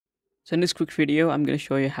So in this quick video, I'm going to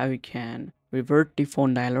show you how you can revert the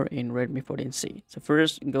phone dialer in Redmi 14C. So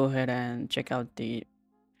first, go ahead and check out the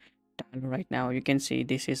dialer right now. You can see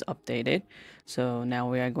this is updated. So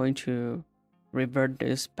now we are going to revert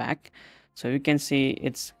this back. So you can see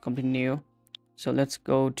it's completely new. So let's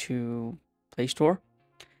go to Play Store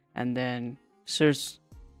and then search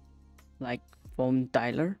like phone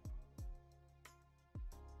dialer.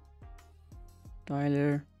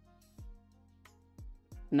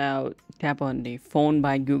 Now tap on the phone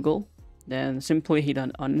by Google, then simply hit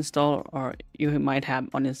on uninstall, or you might have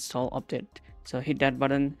uninstall update. So hit that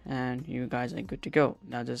button and you guys are good to go.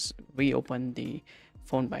 Now just reopen the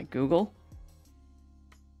phone by Google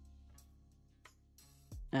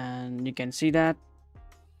and you can see that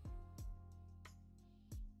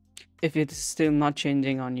if it's still not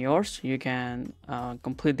changing on yours, you can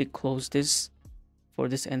completely close this for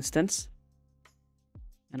this instance,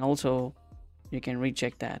 and also you can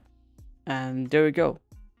recheck that, and there we go.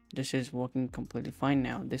 This is working completely fine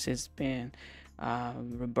now. This has been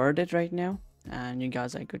reverted right now and you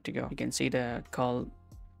guys are good to go. You can see the call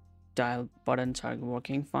dial buttons are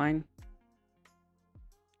working fine,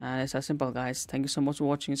 and it's as simple, guys. Thank you so much for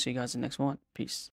watching. See you guys in the next one. Peace.